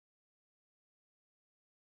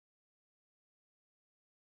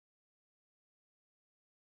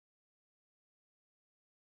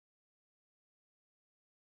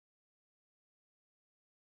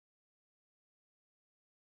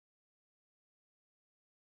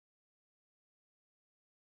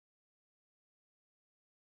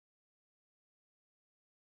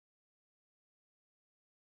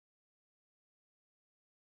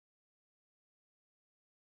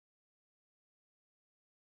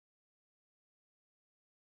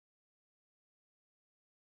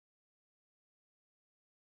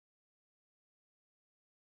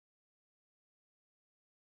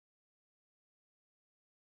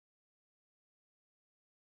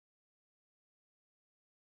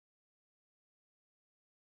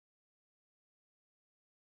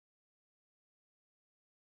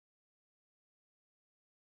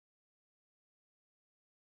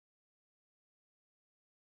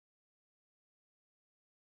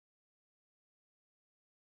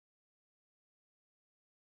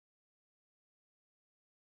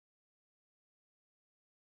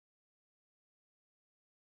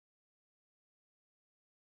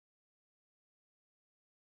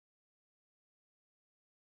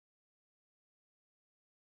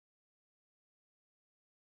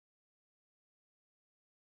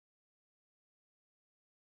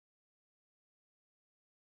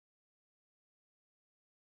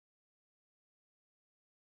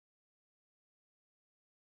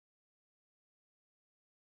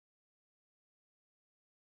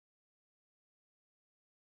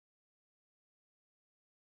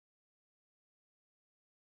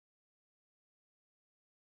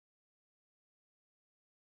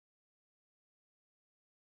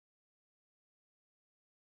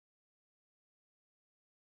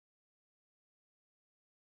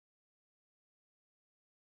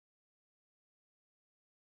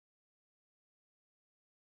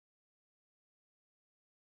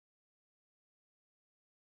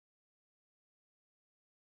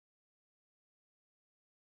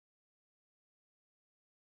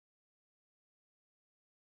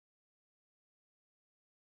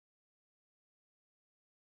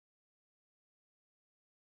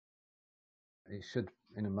it should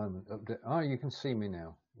in a moment update. Oh, you can see me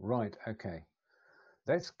now. Right, okay.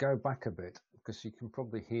 Let's go back a bit because you can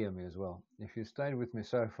probably hear me as well. If you've stayed with me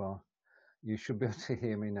so far, you should be able to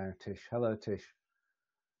hear me now, Tish. Hello, Tish.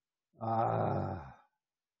 I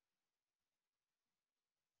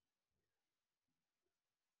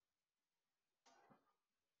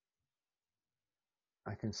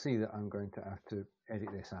can see that I'm going to have to edit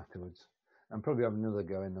this afterwards and probably have another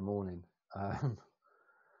go in the morning.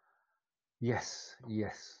 Yes,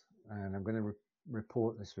 and I'm going to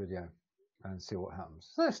report this video and see what happens.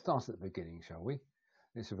 So let's start at the beginning, shall we?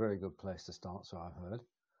 It's a very good place to start, so I've heard.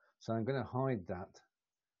 So I'm going to hide that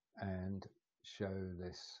and show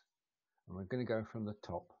this, and we're going to go from the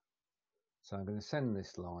top. So I'm going to send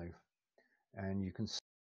this live, and you can see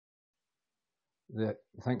that,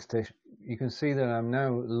 thanks Tish, you can see that I'm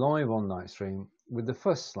now live on Lightstream with the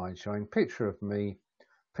first slide showing picture of me,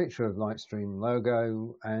 picture of Lightstream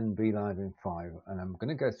logo, and be live in 5. And I'm going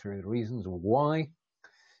to go through the reasons why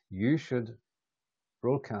you should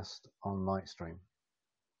broadcast on Lightstream.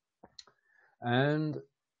 And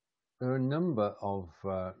there are a number of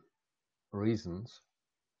reasons,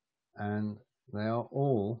 and they are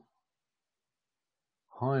all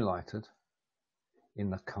highlighted in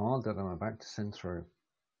the card that I'm about to send through.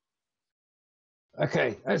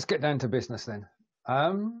 Okay, let's get down to business then.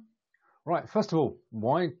 Right, first of all,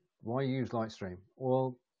 why use Lightstream?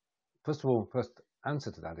 Well, first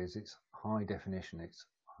answer to that is it's high definition, it's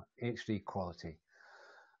HD quality.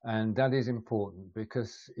 And that is important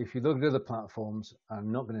because if you look at other platforms,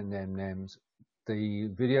 I'm not going to name names, the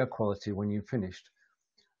video quality when you've finished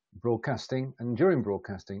broadcasting and during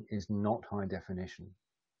broadcasting is not high definition.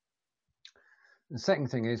 The second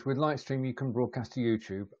thing is with Lightstream you can broadcast to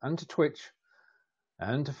YouTube and to Twitch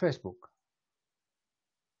and to Facebook.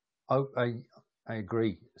 Oh, I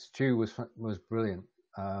agree. Stu was brilliant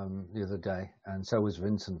the other day, and so was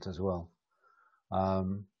Vincent as well.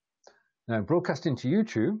 Now, broadcasting to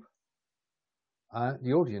YouTube,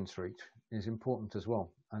 the audience reach is important as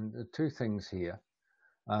well. And the two things here.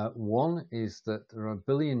 One is that there are 1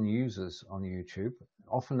 billion users on YouTube,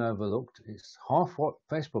 often overlooked. It's half what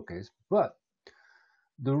Facebook is, but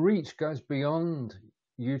the reach goes beyond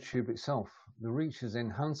YouTube itself. The reach is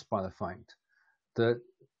enhanced by the fact that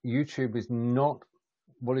YouTube is not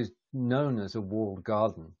what is known as a walled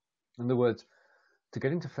garden. In other words, to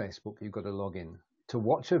get into Facebook, you've got to log in. To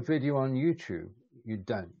watch a video on YouTube, you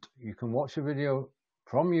don't. You can watch a video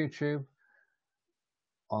from YouTube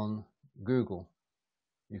on Google.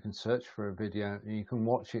 You can search for a video and you can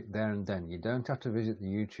watch it there and then. You don't have to visit the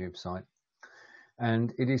YouTube site.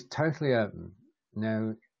 And it is totally open.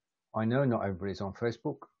 Now, I know not everybody's on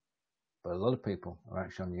Facebook, but a lot of people are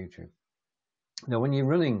actually on YouTube. Now, when you're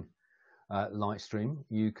running Lightstream,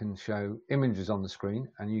 you can show images on the screen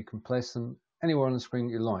and you can place them anywhere on the screen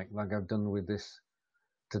you like I've done with this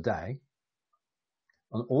today.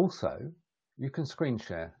 And also, you can screen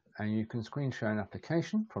share, and you can screen share an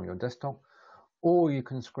application from your desktop, or you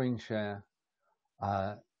can screen share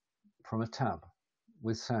from a tab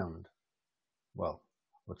with sound. Well,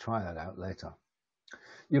 we'll try that out later.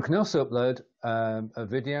 You can also upload a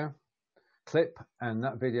video clip, and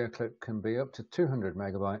that video clip can be up to 200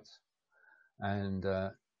 megabytes. And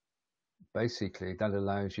basically that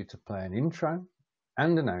allows you to play an intro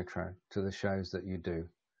and an outro to the shows that you do.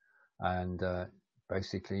 And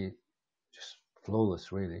basically just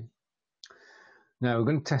flawless, really. Now we're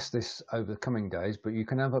going to test this over the coming days, but you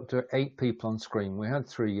can have up to 8 people on screen. We had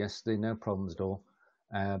 3 yesterday, no problems at all,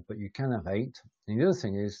 but you can have 8. And the other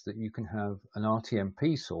thing is that you can have an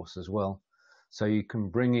RTMP source as well, so you can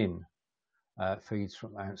bring in feeds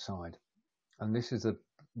from outside. And this is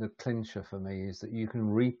the clincher for me, is that you can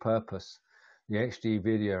repurpose the HD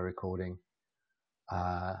video recording,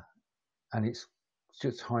 and it's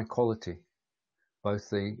just high quality, both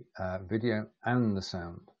the video and the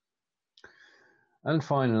sound. And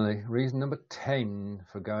finally, reason number 10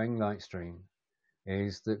 for going Lightstream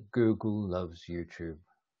is that Google loves YouTube,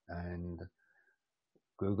 and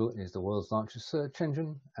Google is the world's largest search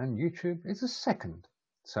engine and YouTube is the second.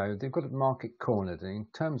 So they've got it market cornered. And in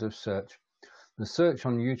terms of search, the search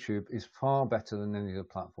on YouTube is far better than any other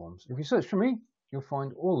platforms. If you search for me, you'll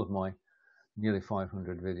find all of my nearly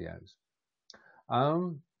 500 videos.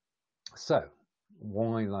 So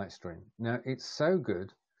why Lightstream? Now, it's so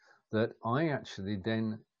good that I actually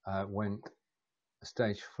then went a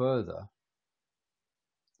stage further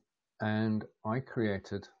and I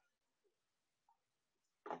created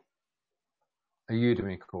a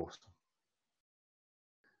Udemy course.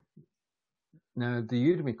 Now, the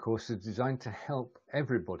Udemy course is designed to help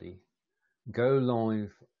everybody go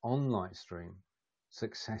live on Lightstream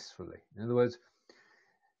successfully. In other words,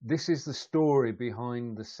 this is the story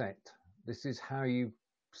behind the set. This is how you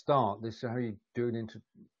start. This is how you do it.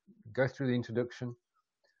 Go through the introduction,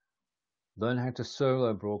 learn how to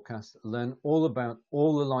solo broadcast, learn all about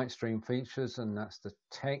all the Lightstream features, and that's the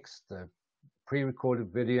text, the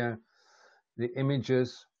pre-recorded video, the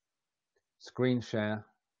images, screen share,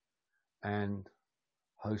 and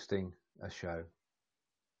hosting a show.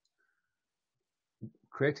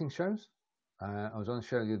 Creating shows. I was on a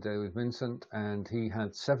show the other day with Vincent, and he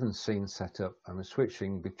had 7 scenes set up and was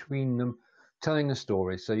switching between them, telling a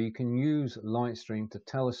story. So you can use Lightstream to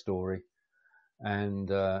tell a story, and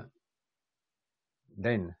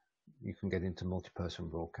then you can get into multi-person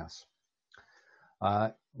broadcasts.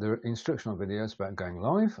 There are instructional videos about going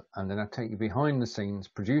live, and then I take you behind the scenes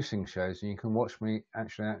producing shows, and you can watch me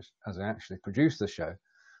as I actually produce the show,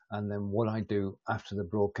 and then what I do after the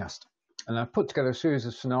broadcast. And I've put together a series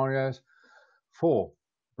of scenarios for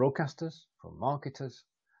broadcasters, for marketers,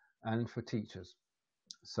 and for teachers.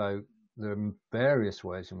 So there are various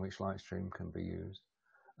ways in which Lightstream can be used.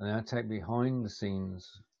 And then I take behind the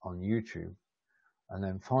scenes on YouTube. And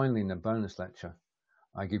then finally, in the bonus lecture,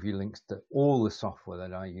 I give you links to all the software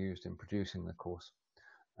that I used in producing the course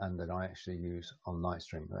and that I actually use on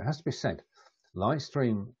Lightstream. But it has to be said,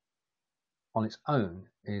 Lightstream on its own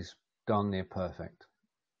is darn near perfect.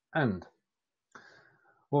 And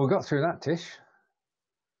well, we got through that, Tish.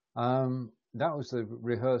 That was the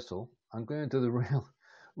rehearsal. I'm going to do the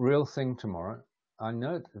real thing tomorrow. I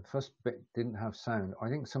know the first bit didn't have sound. I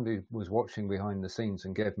think somebody was watching behind the scenes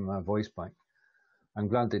and gave me my voice back. I'm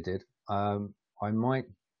glad they did. I might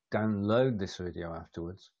download this video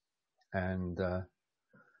afterwards and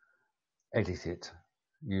edit it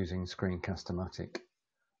using Screencast-O-Matic.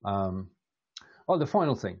 The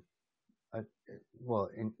final thing, well,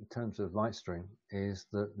 in terms of Lightstream, is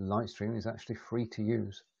that Lightstream is actually free to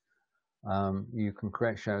use. You can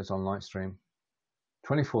create shows on Lightstream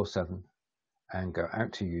 24/7 and go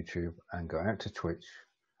out to YouTube and go out to Twitch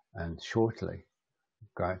and shortly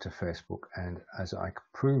go out to Facebook. And as I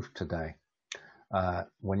proved today,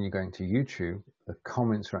 when you're going to YouTube, the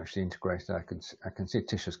comments are actually integrated. I can see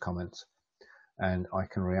Tisha's comments and I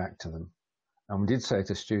can react to them. And we did say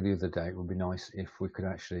to Stu the other day, it would be nice if we could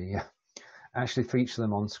actually feature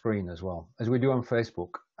them on screen as well, as we do on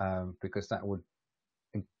Facebook, because that would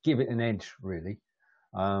give it an edge, really.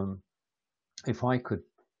 If I could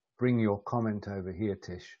bring your comment over here,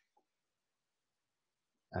 Tish,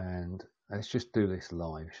 and let's just do this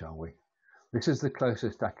live, shall we? This is the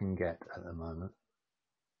closest I can get at the moment.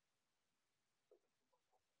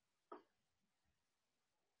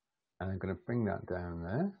 And I'm going to bring that down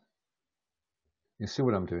there. You'll see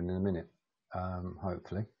what I'm doing in a minute,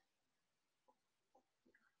 hopefully.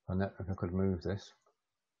 And if I could move this.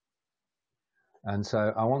 And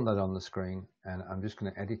so I want that on the screen, and I'm just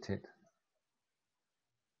going to edit it.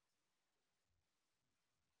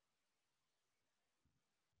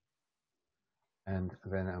 And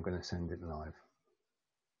then I'm going to send it live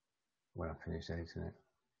when I finish editing it.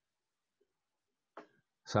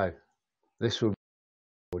 So this will be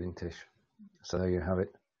recording, Tish. So there you have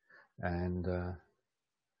it. And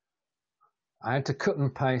I had to cut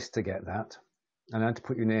and paste to get that, and I had to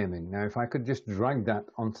put your name in. Now, if I could just drag that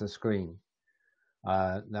onto the screen,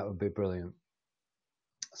 that would be brilliant.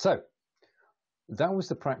 So that was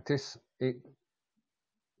the practice. It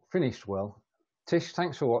finished well. Tish,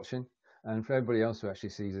 thanks for watching. And for everybody else who actually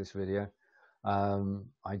sees this video,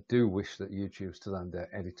 I do wish that YouTube still had their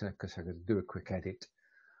editor, because I could do a quick edit.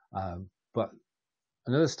 But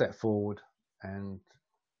another step forward, and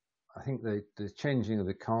I think the changing of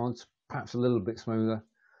the cards, perhaps a little bit smoother,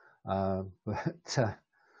 but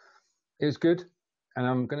it was good. And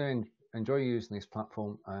I'm going to enjoy using this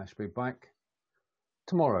platform. I should be back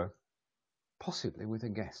tomorrow, possibly with a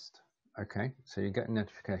guest. Okay, so you get a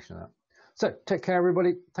notification of that. So take care,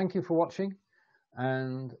 everybody. Thank you for watching,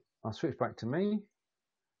 and I'll switch back to me.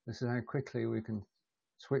 This is how quickly we can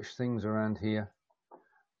switch things around here.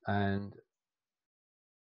 And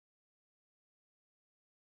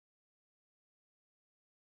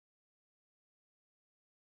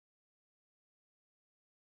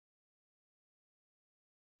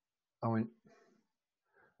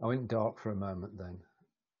I went dark for a moment then.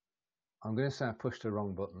 I'm going to say I pushed the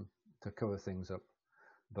wrong button to cover things up,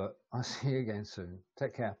 but I'll see you again soon.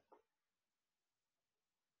 Take care.